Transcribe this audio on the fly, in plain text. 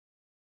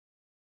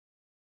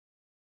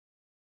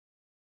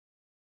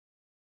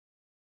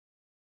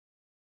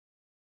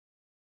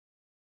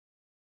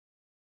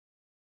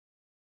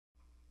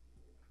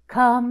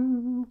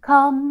Come,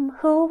 come,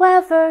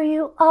 whoever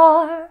you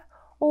are,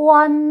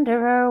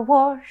 wanderer,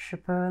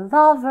 worshipper,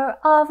 lover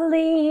of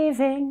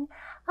leaving,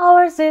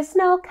 ours is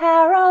no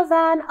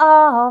caravan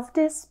of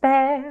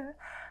despair.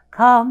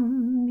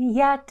 Come,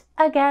 yet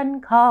again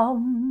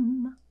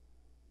come.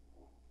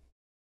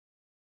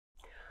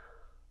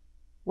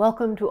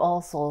 Welcome to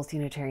All Souls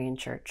Unitarian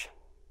Church,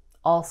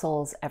 All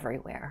Souls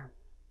everywhere.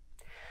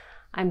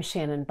 I'm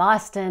Shannon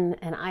Boston,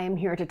 and I am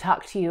here to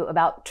talk to you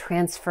about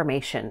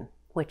transformation,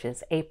 which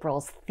is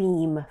April's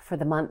theme for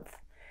the month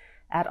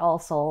at All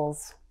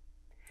Souls.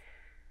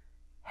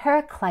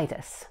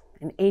 Heraclitus,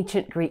 an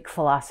ancient Greek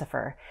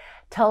philosopher,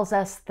 tells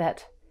us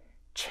that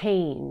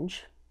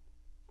change,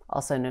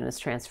 also known as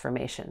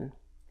transformation,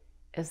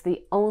 is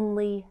the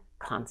only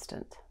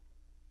constant.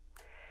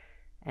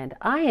 And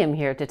I am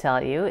here to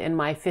tell you, in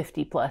my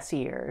 50+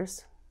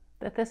 years,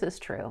 that this is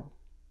true.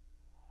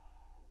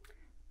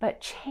 But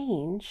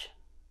change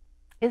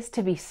is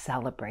to be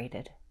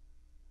celebrated.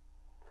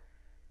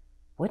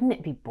 Wouldn't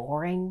it be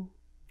boring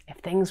if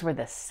things were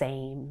the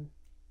same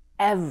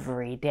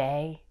every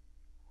day?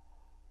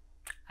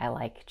 I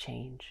like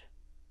change,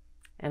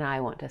 and I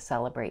want to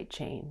celebrate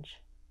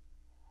change.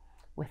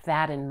 With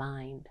that in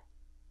mind,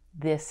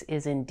 this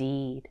is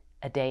indeed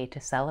a day to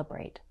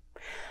celebrate.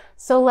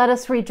 So let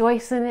us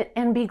rejoice in it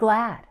and be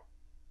glad.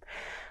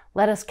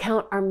 Let us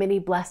count our many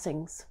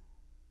blessings.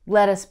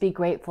 Let us be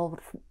grateful.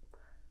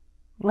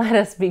 Let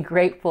us be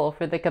grateful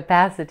for the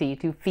capacity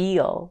to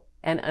feel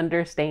and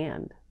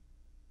understand.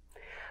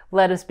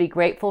 Let us be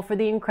grateful for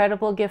the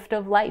incredible gift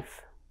of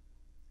life.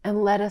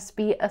 And let us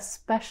be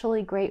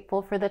especially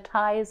grateful for the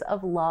ties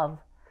of love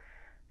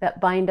that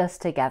bind us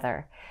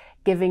together,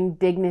 giving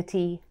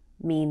dignity,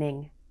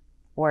 meaning,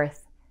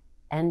 worth,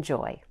 and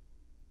joy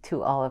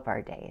to all of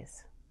our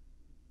days.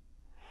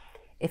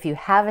 If you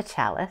have a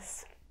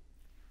chalice,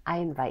 I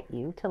invite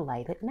you to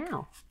light it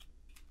now.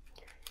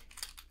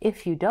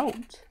 If you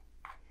don't,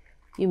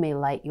 you may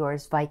light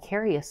yours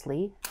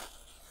vicariously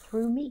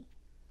through me.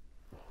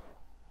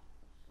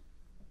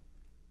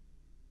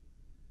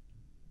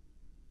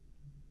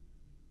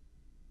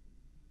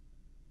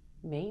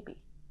 Maybe.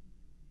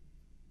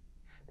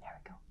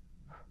 There we go.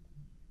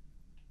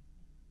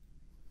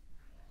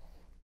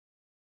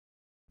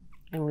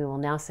 And we will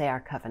now say our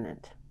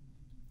covenant.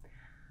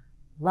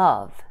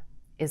 Love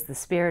is the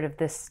spirit of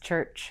this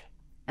church,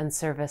 and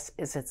service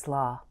is its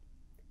law.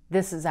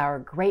 This is our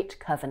great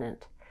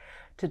covenant,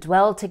 to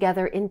dwell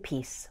together in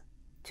peace,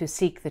 to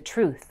seek the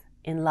truth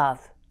in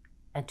love,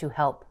 and to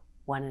help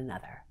one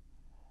another.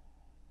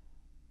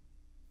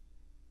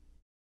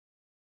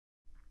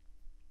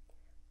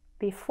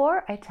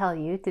 Before I tell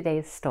you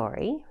today's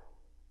story,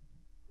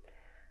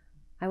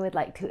 I would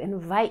like to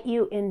invite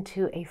you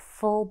into a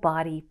full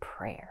body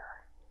prayer.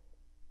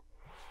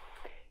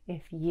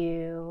 If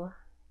you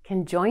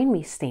can join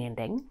me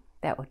standing,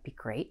 that would be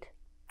great.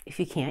 If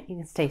you can't, you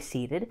can stay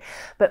seated,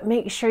 but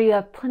make sure you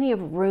have plenty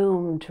of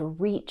room to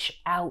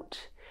reach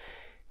out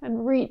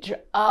and reach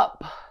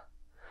up.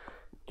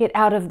 Get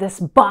out of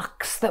this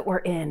box that we're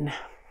in.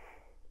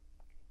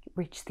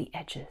 Reach the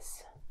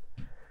edges.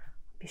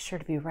 Be sure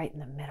to be right in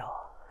the middle.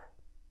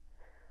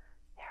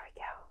 There we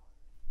go.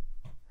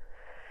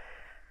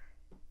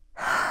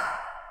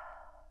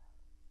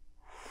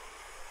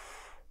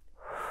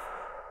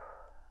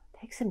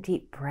 Take some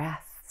deep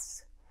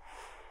breaths.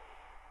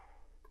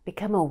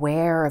 Become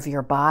aware of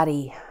your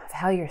body, of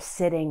how you're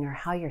sitting or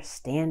how you're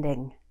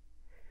standing,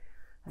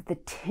 of the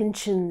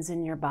tensions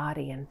in your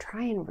body, and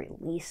try and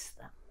release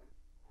them.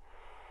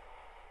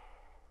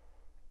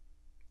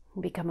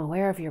 Become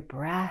aware of your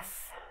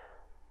breath,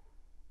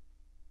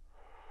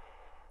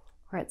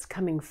 where it's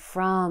coming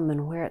from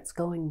and where it's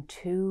going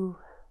to.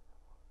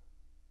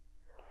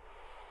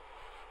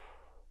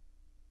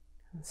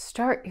 And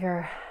start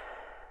your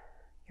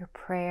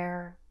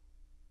prayer,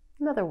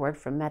 another word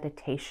for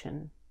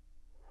meditation.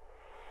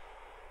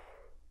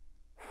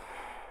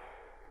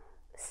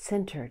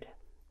 Centered.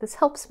 This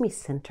helps me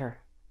center.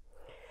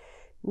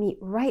 Meet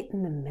right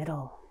in the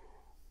middle,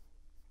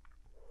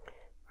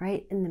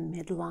 right in the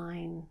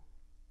midline.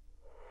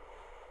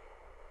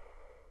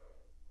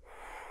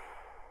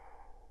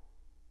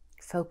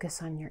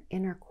 Focus on your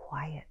inner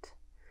quiet,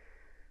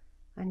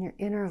 on your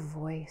inner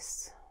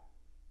voice.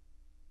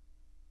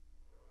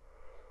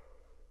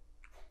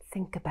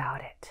 Think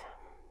about it.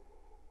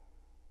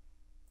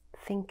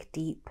 Think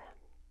deep.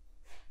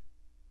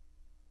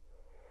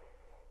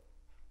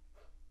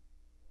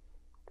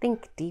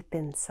 Think deep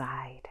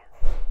inside.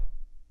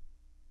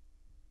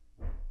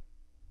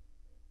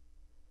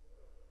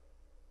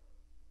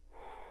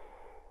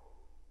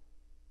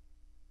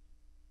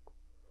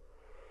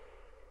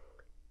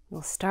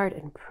 We'll start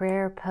in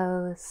prayer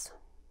pose,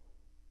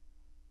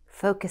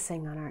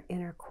 focusing on our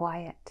inner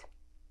quiet.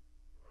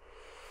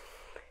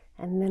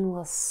 And then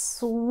we'll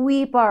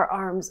sweep our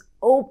arms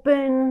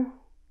open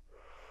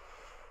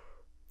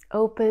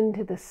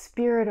to the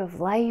spirit of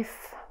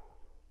life,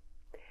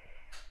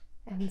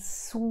 and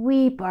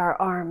sweep our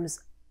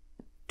arms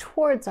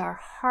towards our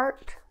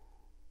heart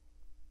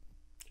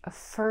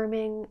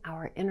affirming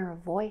our inner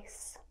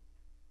voice.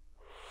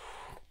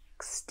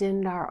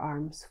 Extend our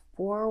arms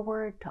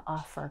forward to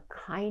offer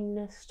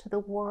kindness to the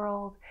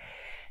world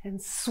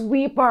and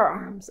sweep our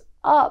arms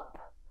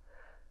up,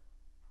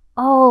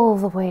 all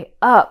the way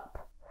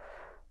up,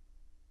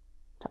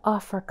 to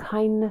offer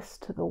kindness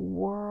to the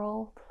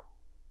world.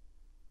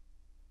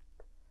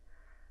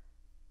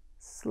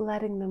 Just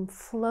letting them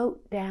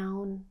float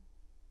down,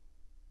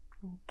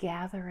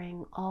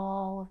 gathering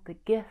all of the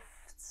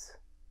gifts,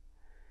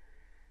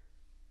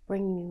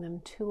 bringing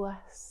them to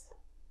us.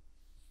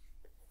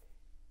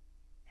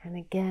 And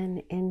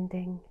again,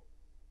 ending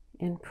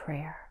in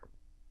prayer.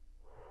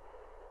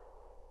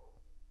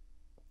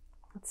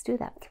 Let's do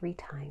that 3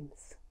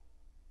 times.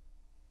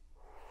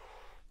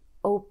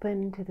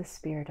 Open to the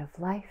Spirit of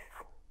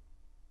life.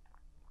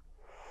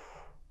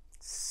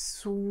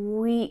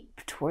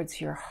 Sweep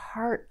towards your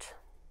heart.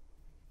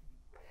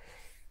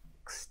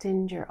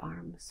 Extend your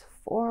arms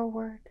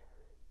forward.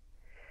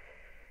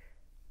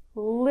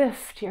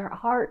 Lift your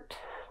heart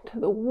to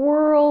the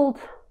world.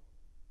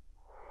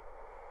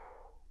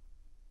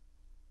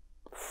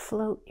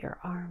 Float your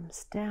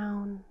arms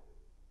down.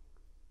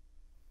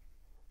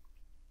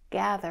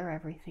 Gather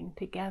everything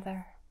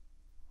together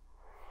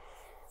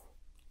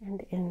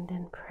and end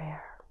in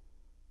prayer.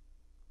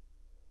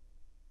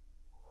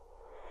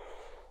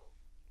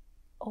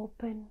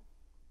 Open,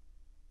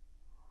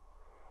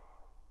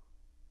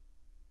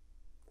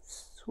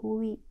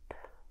 sweep,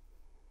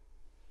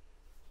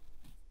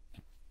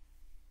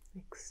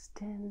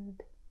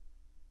 extend,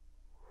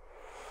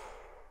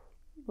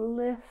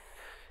 lift,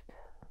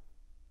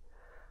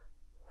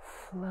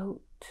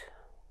 float,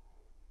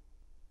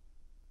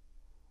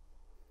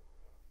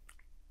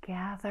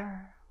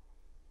 gather,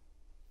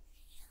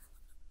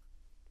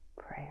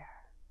 prayer.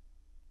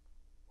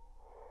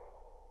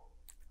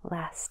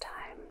 Last time.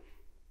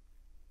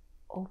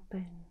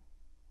 Open,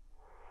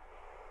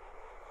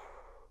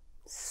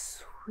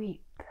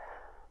 sweep,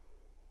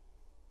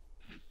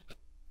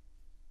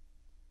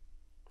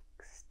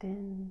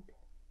 extend,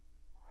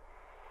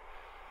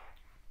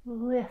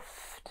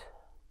 lift,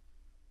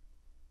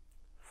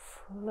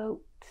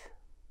 float,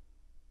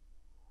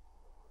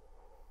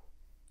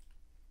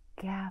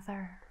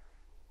 gather,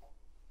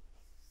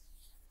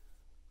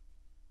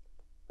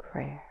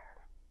 prayer.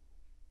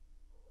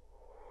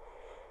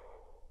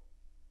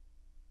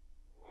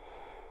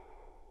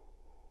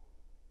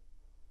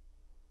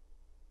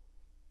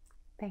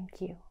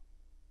 Thank you.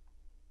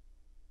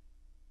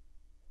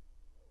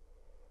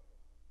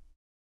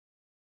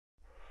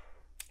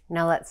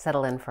 Now let's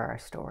settle in for our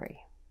story.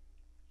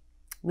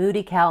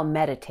 Moody Cow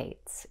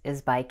Meditates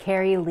is by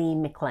Kerry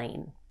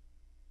MacLean.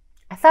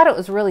 I thought it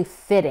was really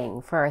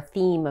fitting for our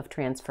theme of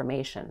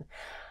transformation.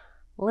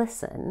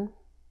 Listen,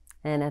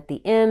 and at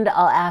the end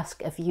I'll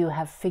ask if you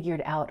have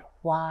figured out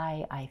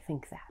why I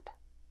think that.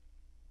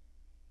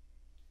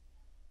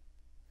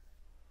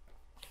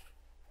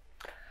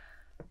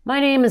 My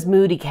name is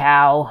Moody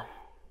Cow.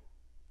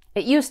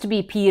 It used to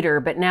be Peter,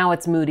 but now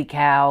it's Moody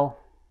Cow.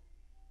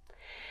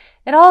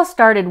 It all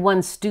started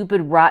one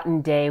stupid,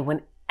 rotten day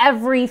when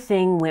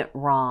everything went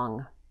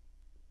wrong.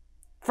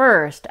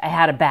 First, I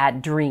had a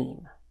bad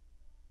dream.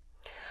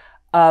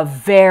 A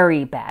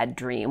very bad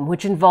dream,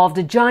 which involved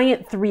a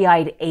giant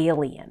 3-eyed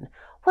alien.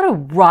 What a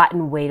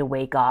rotten way to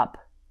wake up.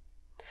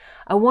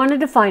 I wanted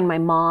to find my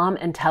mom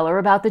and tell her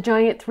about the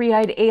giant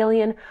 3-eyed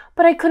alien,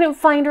 but I couldn't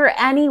find her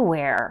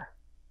anywhere.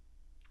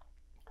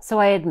 So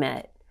I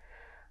admit,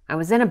 I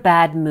was in a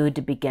bad mood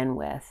to begin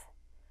with.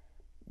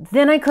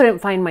 Then I couldn't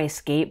find my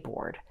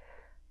skateboard.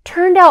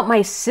 Turned out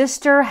my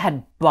sister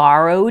had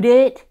borrowed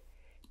it.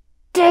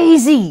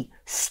 Daisy,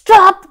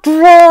 stop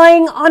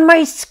drawing on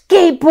my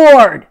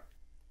skateboard!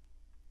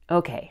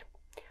 Okay,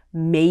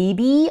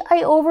 maybe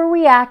I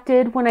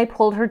overreacted when I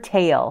pulled her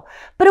tail,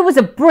 but it was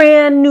a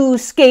brand new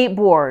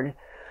skateboard.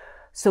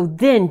 So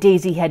then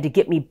Daisy had to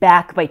get me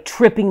back by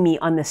tripping me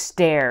on the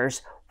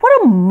stairs.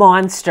 What a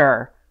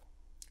monster!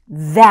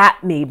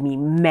 That made me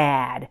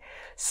mad.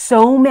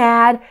 So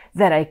mad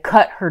that I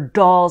cut her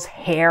doll's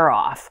hair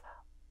off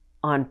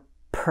on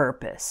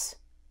purpose.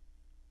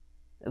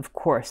 Of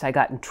course, I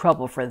got in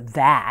trouble for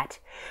that,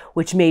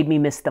 which made me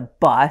miss the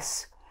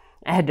bus.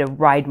 I had to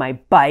ride my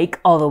bike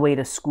all the way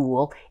to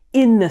school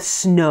in the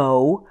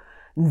snow.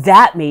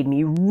 That made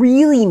me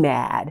really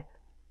mad.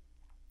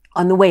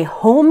 On the way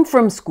home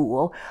from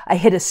school, I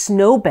hit a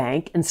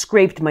snowbank and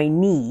scraped my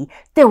knee.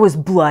 There was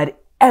blood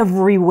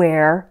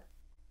everywhere.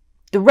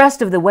 The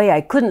rest of the way, I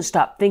couldn't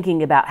stop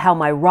thinking about how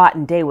my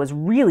rotten day was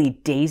really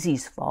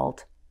Daisy's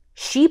fault.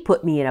 She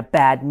put me in a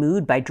bad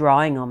mood by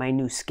drawing on my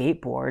new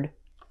skateboard.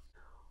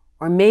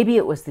 Or maybe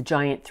it was the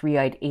giant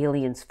 3-eyed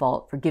alien's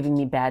fault for giving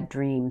me bad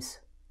dreams.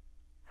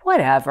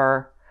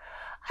 Whatever.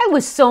 I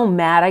was so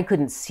mad I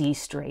couldn't see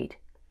straight.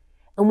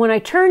 And when I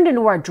turned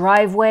into our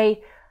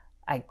driveway,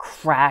 I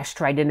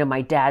crashed right into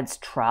my dad's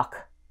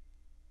truck.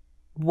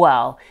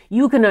 Well,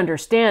 you can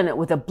understand that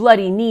with a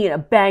bloody knee and a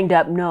banged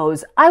up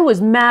nose, I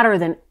was madder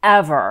than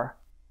ever.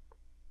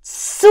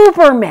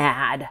 Super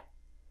mad.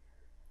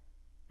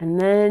 And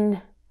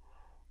then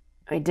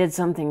I did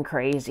something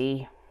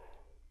crazy.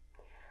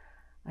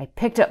 I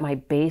picked up my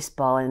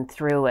baseball and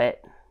threw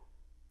it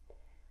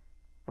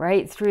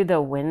right through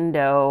the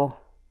window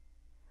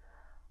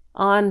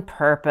on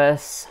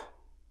purpose.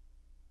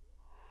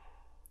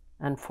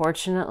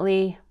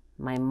 Unfortunately,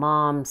 my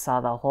mom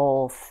saw the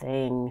whole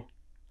thing.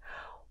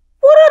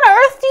 "What on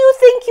earth do you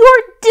think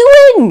you're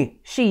doing?"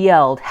 she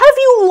yelled. "Have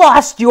you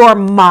lost your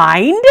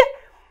mind?"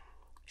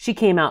 She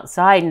came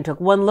outside and took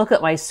one look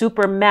at my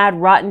super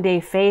mad rotten day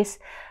face,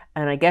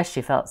 and I guess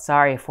she felt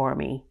sorry for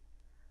me.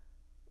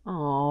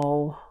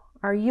 "Oh,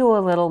 are you a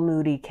little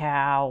moody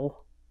cow?"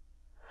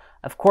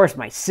 Of course,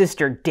 my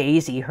sister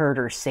Daisy heard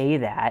her say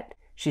that.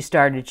 She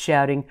started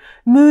shouting,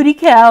 Moody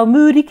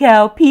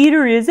cow,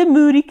 Peter is a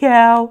moody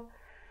cow."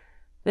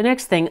 The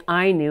next thing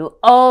I knew,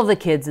 all the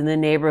kids in the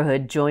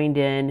neighborhood joined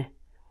in.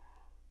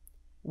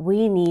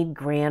 "We need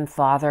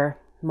Grandfather,"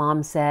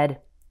 Mom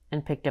said,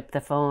 and picked up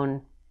the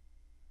phone.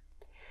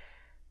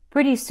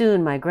 Pretty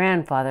soon, my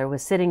grandfather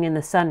was sitting in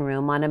the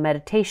sunroom on a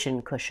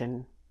meditation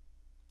cushion.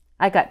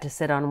 I got to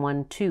sit on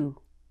one too.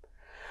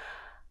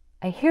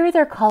 "I hear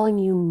they're calling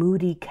you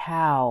Moody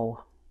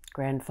Cow,"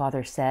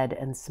 Grandfather said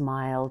and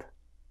smiled.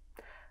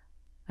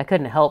 I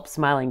couldn't help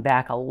smiling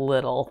back a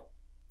little.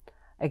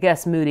 I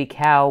guess Moody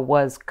Cow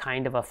was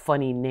kind of a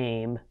funny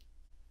name.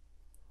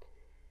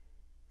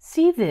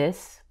 "See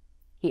this?"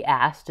 he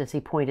asked as he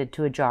pointed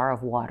to a jar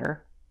of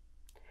water.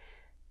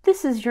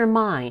 "This is your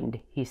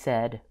mind," he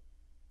said.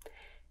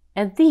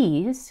 "And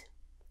these,"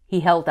 he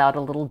held out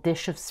a little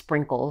dish of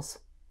sprinkles,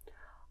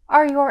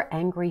 "are your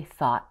angry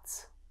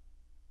thoughts."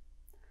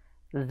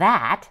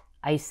 "That,"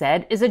 I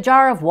said, "is a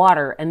jar of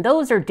water, and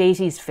those are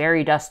Daisy's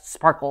fairy dust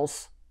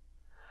sparkles."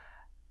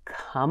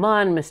 "Come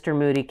on, Mr.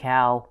 Moody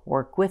Cow,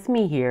 work with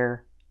me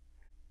here."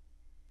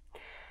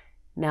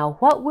 Now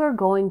what we're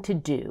going to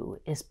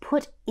do is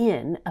put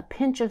in a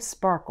pinch of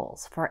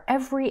sparkles for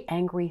every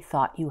angry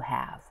thought you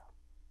have.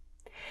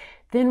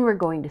 Then we're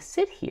going to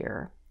sit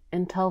here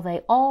until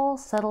they all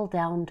settle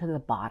down to the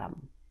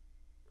bottom.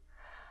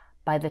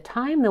 By the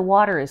time the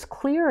water is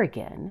clear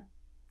again,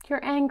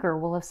 your anger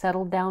will have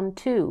settled down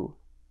too.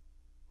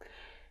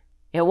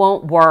 "It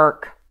won't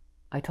work,"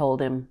 I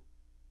told him.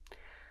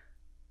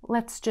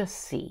 "Let's just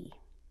see,"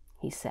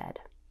 he said.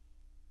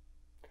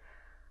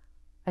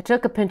 I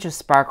took a pinch of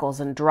sparkles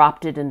and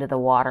dropped it into the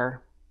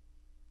water.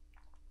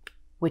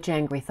 "Which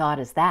angry thought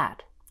is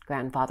that?"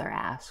 Grandfather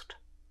asked.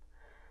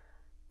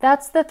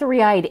 "That's the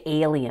three-eyed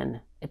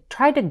alien. It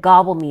tried to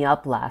gobble me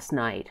up last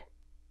night."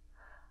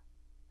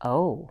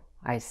 "Oh,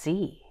 I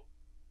see.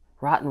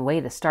 Rotten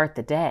way to start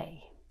the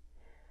day.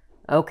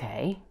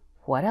 Okay,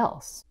 what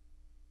else?"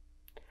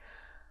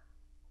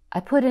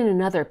 I put in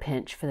another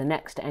pinch for the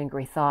next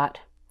angry thought.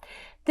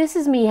 "This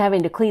is me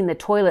having to clean the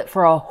toilet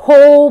for a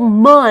whole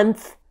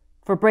month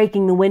for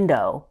breaking the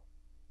window.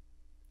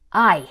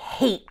 I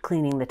hate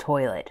cleaning the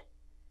toilet."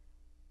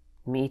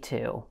 "Me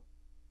too.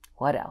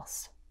 What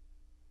else?"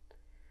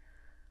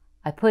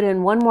 I put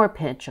in one more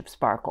pinch of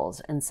sparkles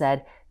and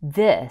said,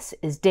 "This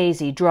is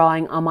Daisy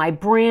drawing on my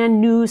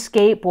brand new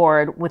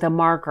skateboard with a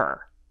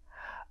marker."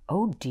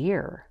 "Oh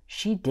dear,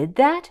 she did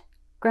that?"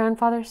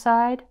 Grandfather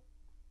sighed.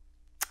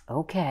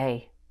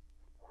 "Okay,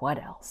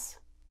 what else?"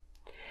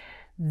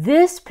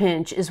 "This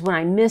pinch is when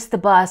I missed the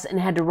bus and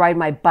had to ride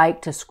my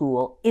bike to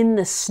school in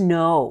the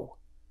snow."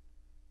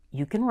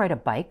 "You can ride a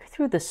bike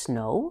through the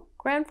snow?"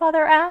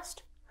 Grandfather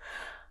asked.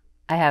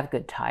 "I have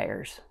good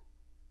tires."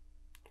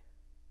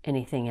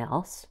 "Anything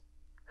else?"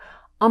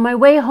 "On my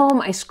way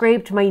home, I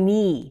scraped my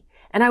knee,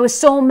 and I was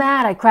so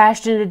mad I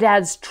crashed into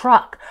Dad's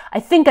truck. I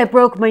think I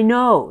broke my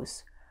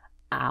nose."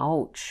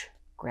 "Ouch,"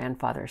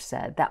 Grandfather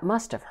said. "That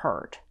must have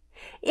hurt."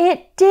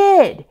 "It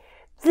did.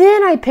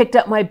 Then I picked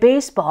up my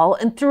baseball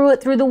and threw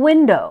it through the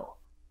window.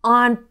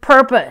 On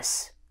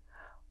purpose."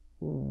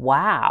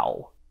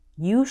 "Wow.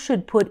 You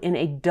should put in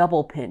a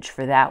double pinch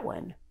for that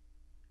one.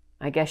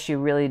 I guess you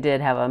really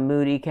did have a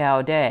moody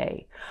cow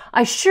day."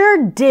 "I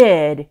sure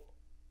did."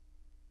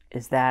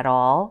 "Is that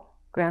all?"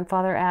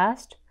 Grandfather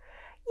asked.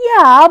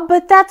 "Yeah,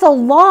 but that's a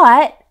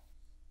lot."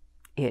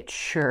 "It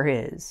sure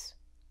is."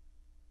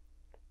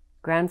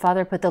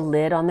 Grandfather put the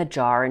lid on the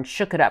jar and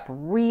shook it up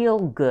real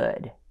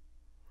good.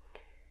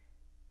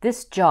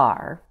 "This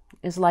jar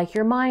is like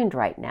your mind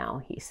right now,"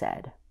 he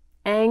said.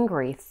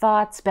 "Angry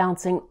thoughts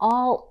bouncing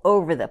all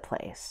over the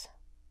place.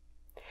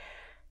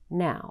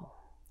 Now,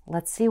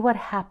 let's see what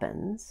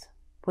happens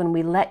when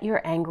we let your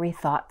angry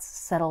thoughts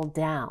settle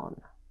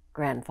down,"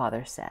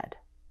 Grandfather said,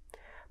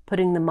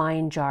 putting the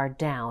mind jar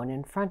down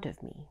in front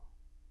of me.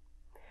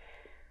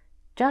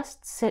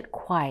 "Just sit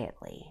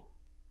quietly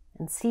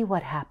and see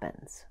what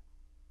happens."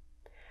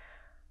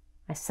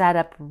 I sat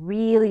up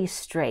really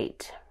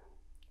straight,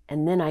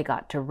 and then I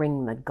got to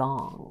ring the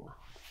gong.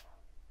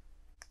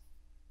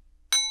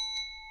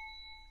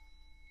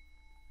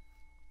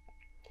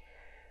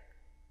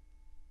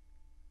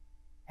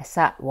 I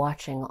sat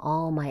watching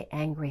all my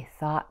angry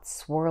thoughts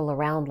swirl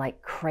around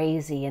like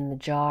crazy in the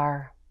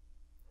jar.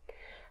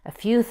 A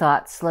few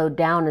thoughts slowed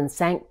down and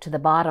sank to the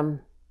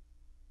bottom,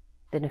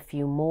 then a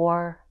few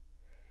more,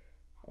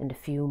 and a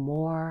few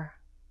more.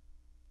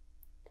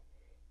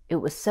 It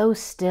was so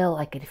still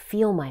I could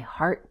feel my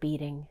heart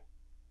beating.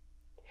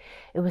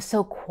 It was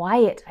so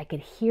quiet I could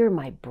hear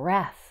my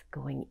breath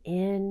going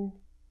in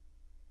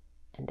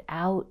and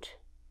out,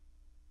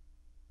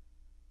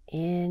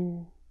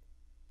 in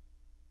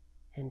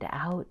and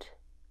out.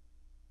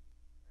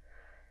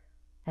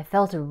 I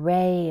felt a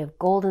ray of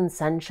golden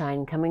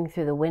sunshine coming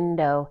through the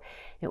window.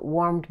 It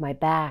warmed my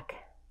back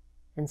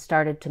and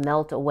started to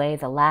melt away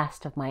the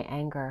last of my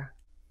anger.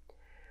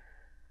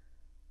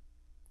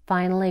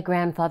 Finally,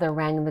 Grandfather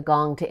rang the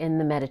gong to end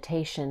the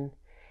meditation.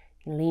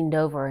 He leaned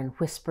over and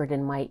whispered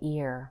in my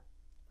ear,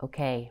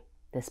 "Okay,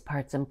 this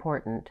part's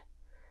important.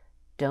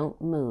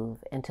 Don't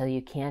move until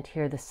you can't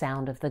hear the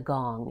sound of the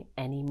gong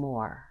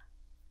anymore."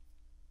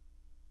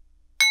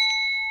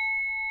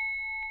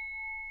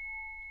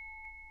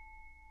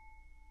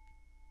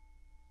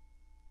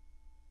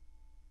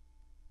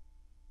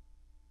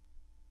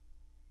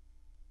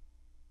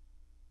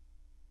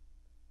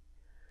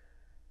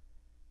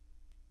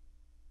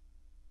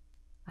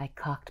 I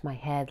cocked my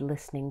head,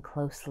 listening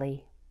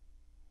closely.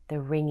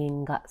 The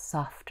ringing got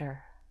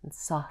softer and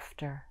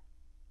softer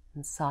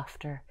and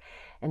softer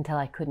until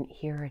I couldn't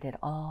hear it at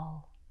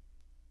all.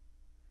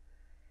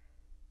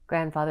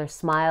 Grandfather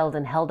smiled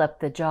and held up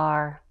the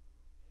jar.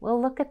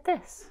 "Well, look at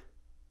this.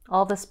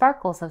 All the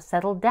sparkles have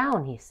settled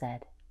down," he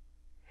said.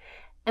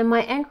 "And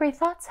my angry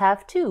thoughts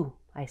have too,"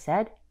 I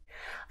said.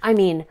 "I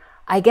mean,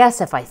 I guess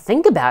if I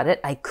think about it,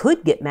 I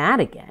could get mad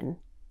again."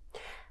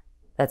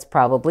 "That's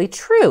probably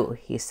true,"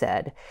 he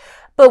said.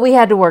 "But we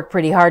had to work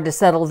pretty hard to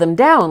settle them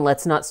down.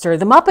 Let's not stir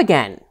them up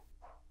again."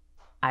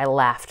 I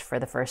laughed for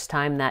the first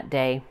time that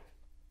day.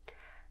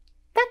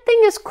 "That thing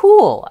is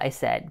cool," I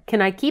said.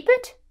 "Can I keep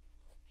it?"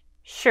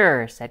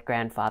 "Sure," said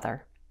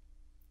Grandfather.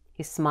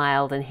 He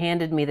smiled and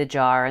handed me the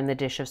jar and the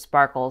dish of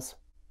sparkles.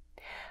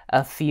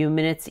 "A few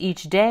minutes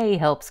each day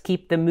helps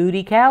keep the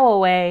Moody cow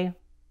away."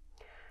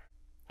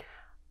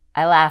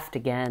 I laughed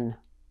again.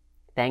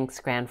 "Thanks,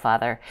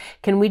 Grandfather.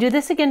 Can we do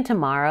this again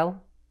tomorrow?"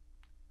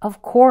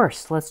 "Of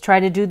course. Let's try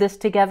to do this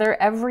together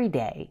every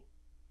day."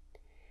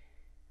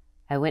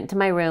 I went to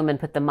my room and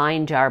put the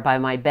mind jar by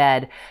my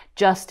bed,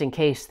 just in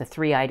case the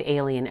three-eyed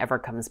alien ever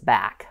comes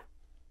back.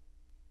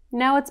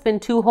 Now it's been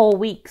 2 whole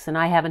weeks and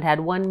I haven't had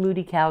one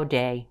Moody Cow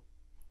day.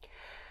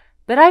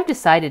 But I've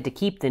decided to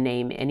keep the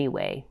name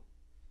anyway.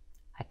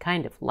 I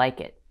kind of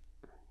like it.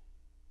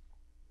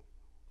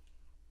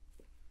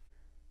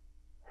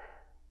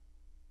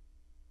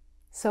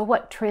 So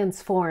what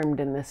transformed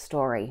in this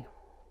story?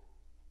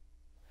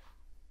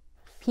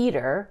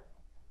 Peter,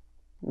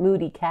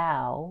 Moody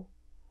Cow,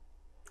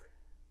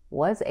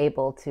 was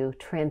able to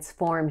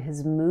transform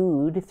his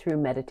mood through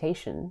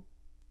meditation.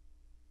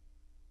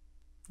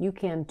 You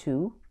can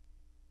too,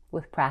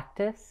 with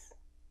practice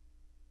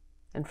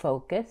and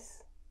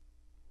focus.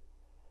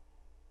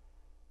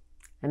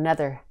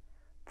 Another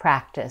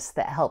practice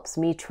that helps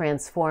me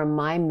transform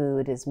my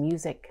mood is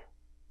music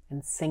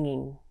and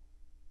singing.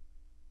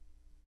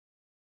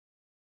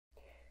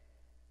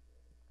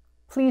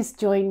 Please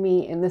join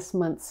me in this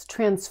month's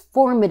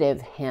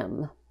transformative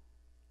hymn,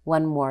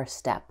 One More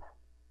Step,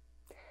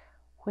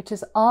 which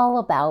is all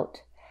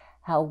about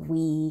how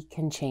we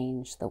can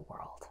change the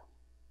world.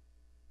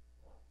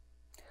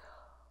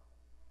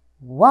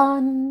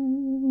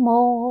 One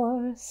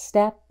more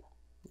step,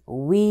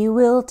 we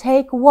will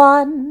take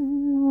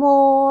one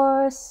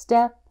more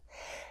step,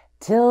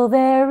 till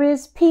there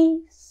is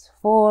peace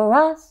for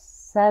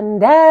us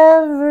and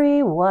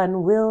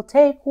everyone. Will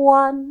take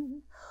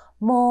one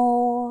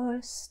more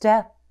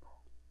step.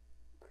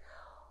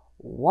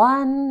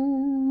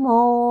 One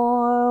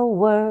more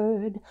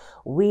word,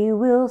 we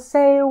will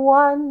say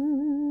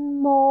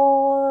one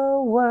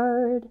more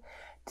word,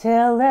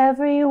 till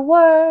every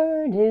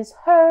word is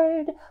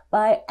heard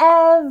by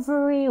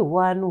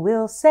everyone.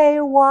 We'll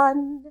say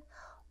one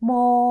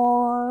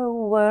more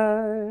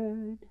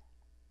word.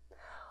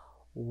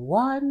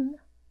 One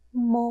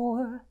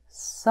more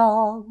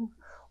song,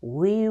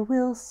 we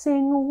will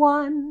sing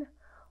one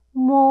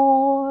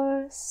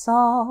more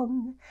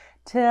song,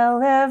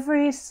 till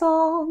every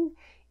song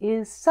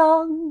is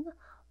sung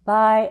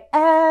by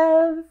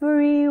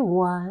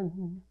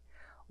everyone.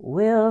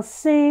 We'll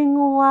sing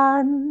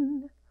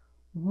one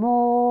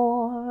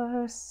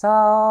more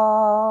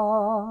song.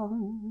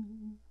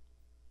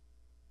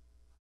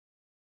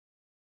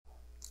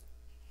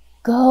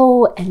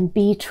 Go and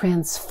be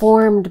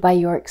transformed by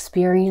your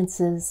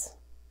experiences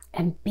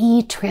and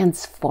be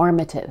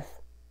transformative.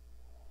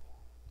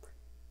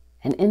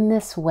 And in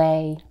this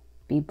way,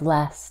 be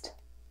blessed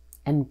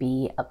and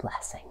be a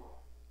blessing.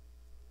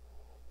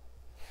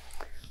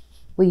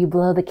 Will you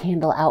blow the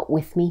candle out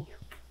with me?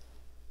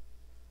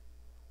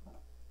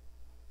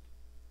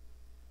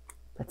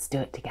 Let's do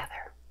it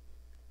together.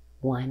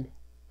 1,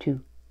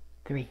 2,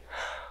 3.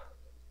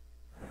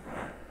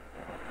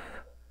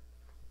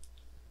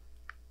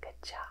 Good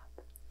job.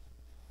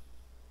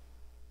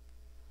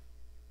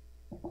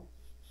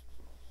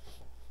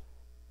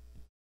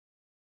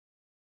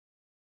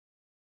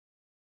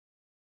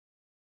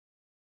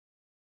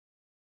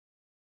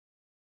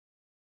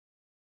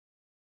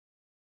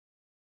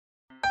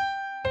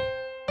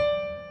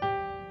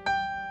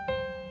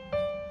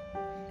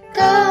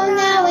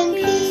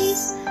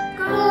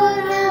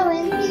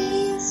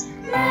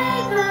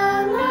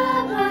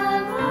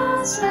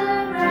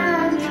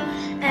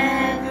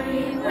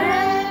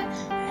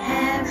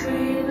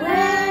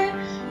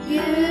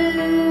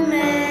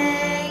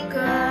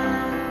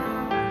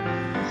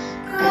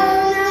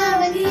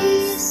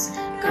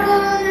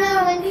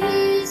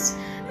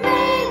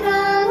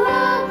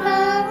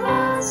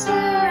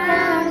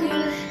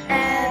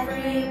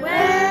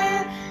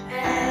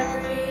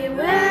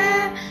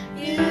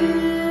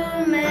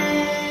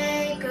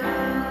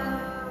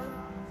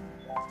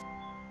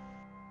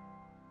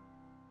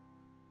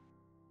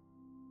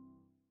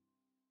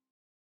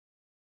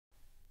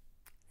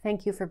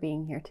 Thank you for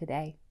being here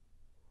today.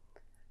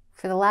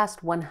 For the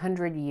last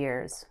 100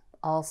 years,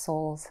 All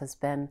Souls has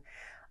been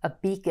a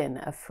beacon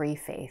of free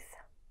faith.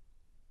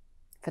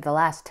 For the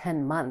last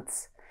 10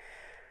 months,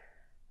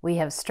 we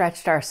have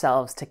stretched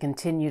ourselves to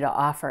continue to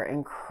offer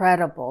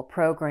incredible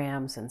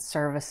programs and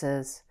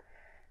services,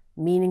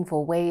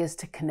 meaningful ways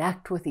to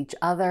connect with each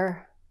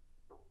other,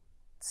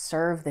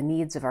 serve the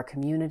needs of our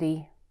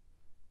community.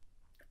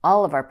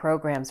 All of our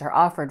programs are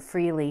offered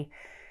freely,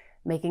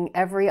 making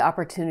every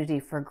opportunity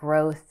for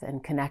growth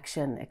and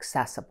connection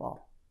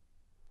accessible.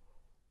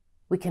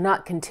 We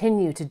cannot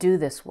continue to do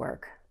this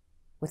work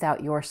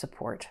without your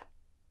support.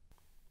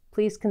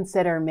 Please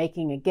consider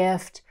making a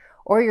gift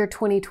or your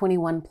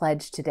 2021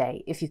 pledge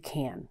today if you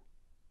can.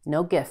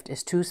 No gift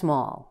is too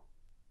small.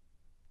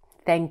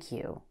 Thank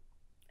you,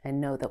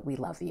 and know that we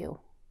love you.